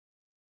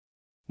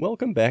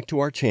Welcome back to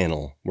our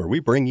channel, where we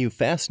bring you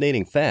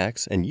fascinating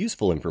facts and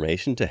useful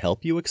information to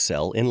help you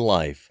excel in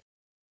life.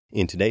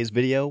 In today's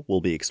video, we'll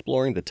be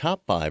exploring the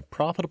top 5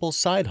 profitable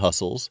side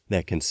hustles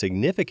that can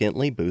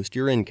significantly boost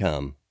your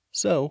income.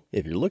 So,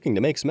 if you're looking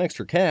to make some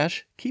extra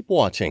cash, keep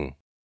watching.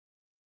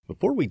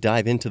 Before we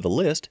dive into the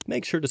list,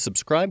 make sure to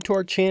subscribe to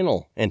our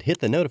channel and hit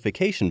the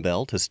notification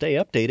bell to stay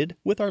updated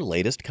with our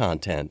latest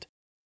content.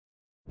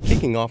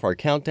 Kicking off our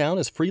countdown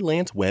is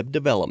freelance web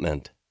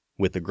development.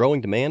 With the growing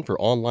demand for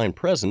online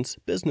presence,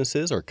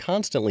 businesses are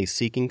constantly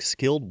seeking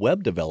skilled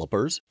web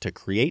developers to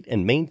create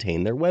and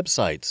maintain their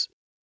websites.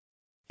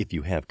 If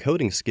you have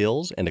coding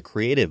skills and a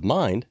creative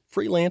mind,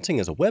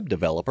 freelancing as a web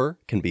developer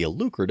can be a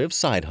lucrative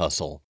side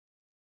hustle.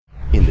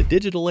 In the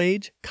digital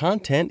age,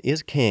 content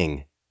is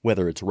king.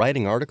 Whether it's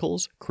writing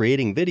articles,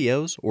 creating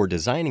videos, or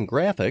designing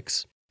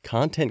graphics,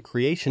 content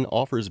creation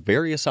offers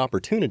various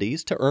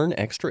opportunities to earn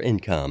extra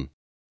income.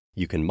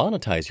 You can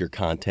monetize your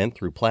content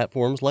through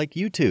platforms like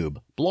YouTube,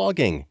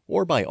 blogging,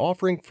 or by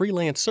offering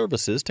freelance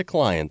services to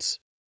clients.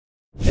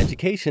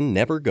 Education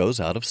never goes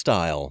out of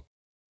style.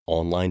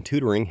 Online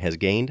tutoring has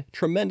gained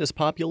tremendous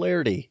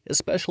popularity,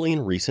 especially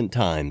in recent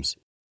times.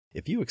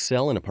 If you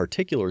excel in a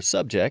particular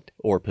subject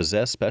or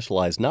possess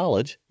specialized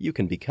knowledge, you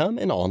can become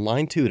an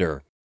online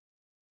tutor.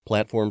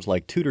 Platforms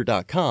like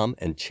tutor.com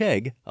and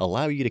Chegg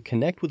allow you to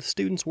connect with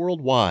students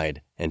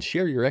worldwide and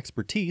share your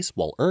expertise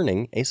while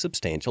earning a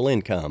substantial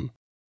income.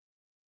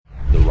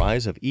 The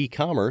rise of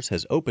e-commerce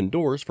has opened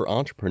doors for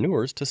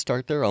entrepreneurs to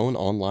start their own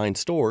online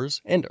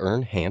stores and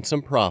earn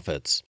handsome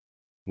profits.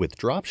 With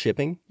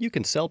dropshipping, you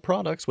can sell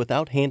products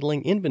without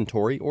handling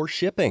inventory or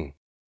shipping.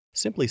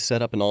 Simply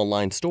set up an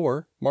online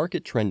store,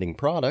 market trending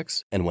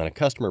products, and when a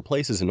customer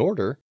places an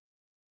order,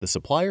 the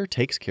supplier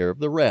takes care of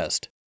the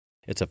rest.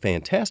 It's a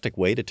fantastic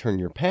way to turn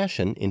your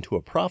passion into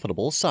a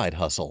profitable side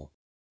hustle.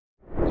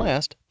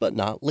 Last but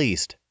not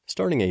least,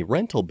 starting a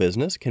rental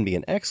business can be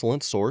an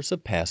excellent source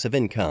of passive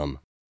income.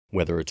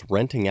 Whether it's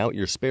renting out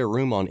your spare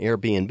room on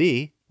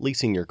Airbnb,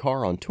 leasing your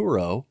car on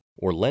Turo,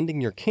 or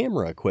lending your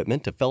camera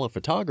equipment to fellow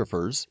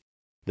photographers,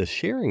 the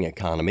sharing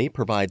economy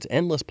provides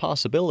endless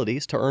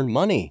possibilities to earn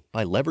money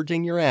by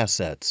leveraging your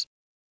assets.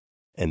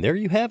 And there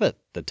you have it,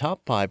 the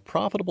top 5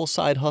 profitable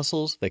side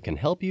hustles that can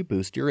help you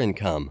boost your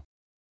income.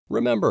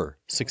 Remember,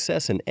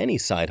 success in any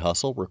side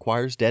hustle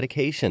requires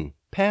dedication,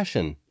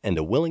 passion, and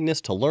a willingness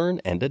to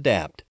learn and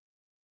adapt.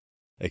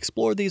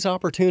 Explore these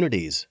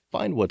opportunities,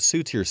 find what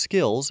suits your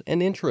skills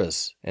and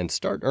interests, and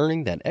start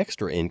earning that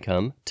extra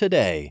income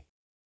today.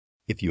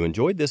 If you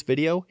enjoyed this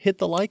video, hit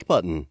the like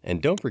button and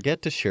don't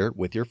forget to share it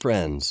with your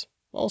friends.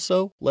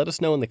 Also, let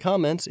us know in the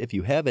comments if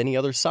you have any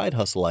other side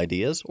hustle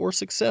ideas or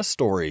success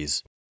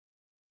stories.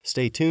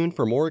 Stay tuned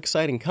for more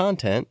exciting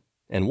content,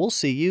 and we'll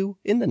see you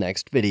in the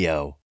next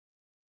video.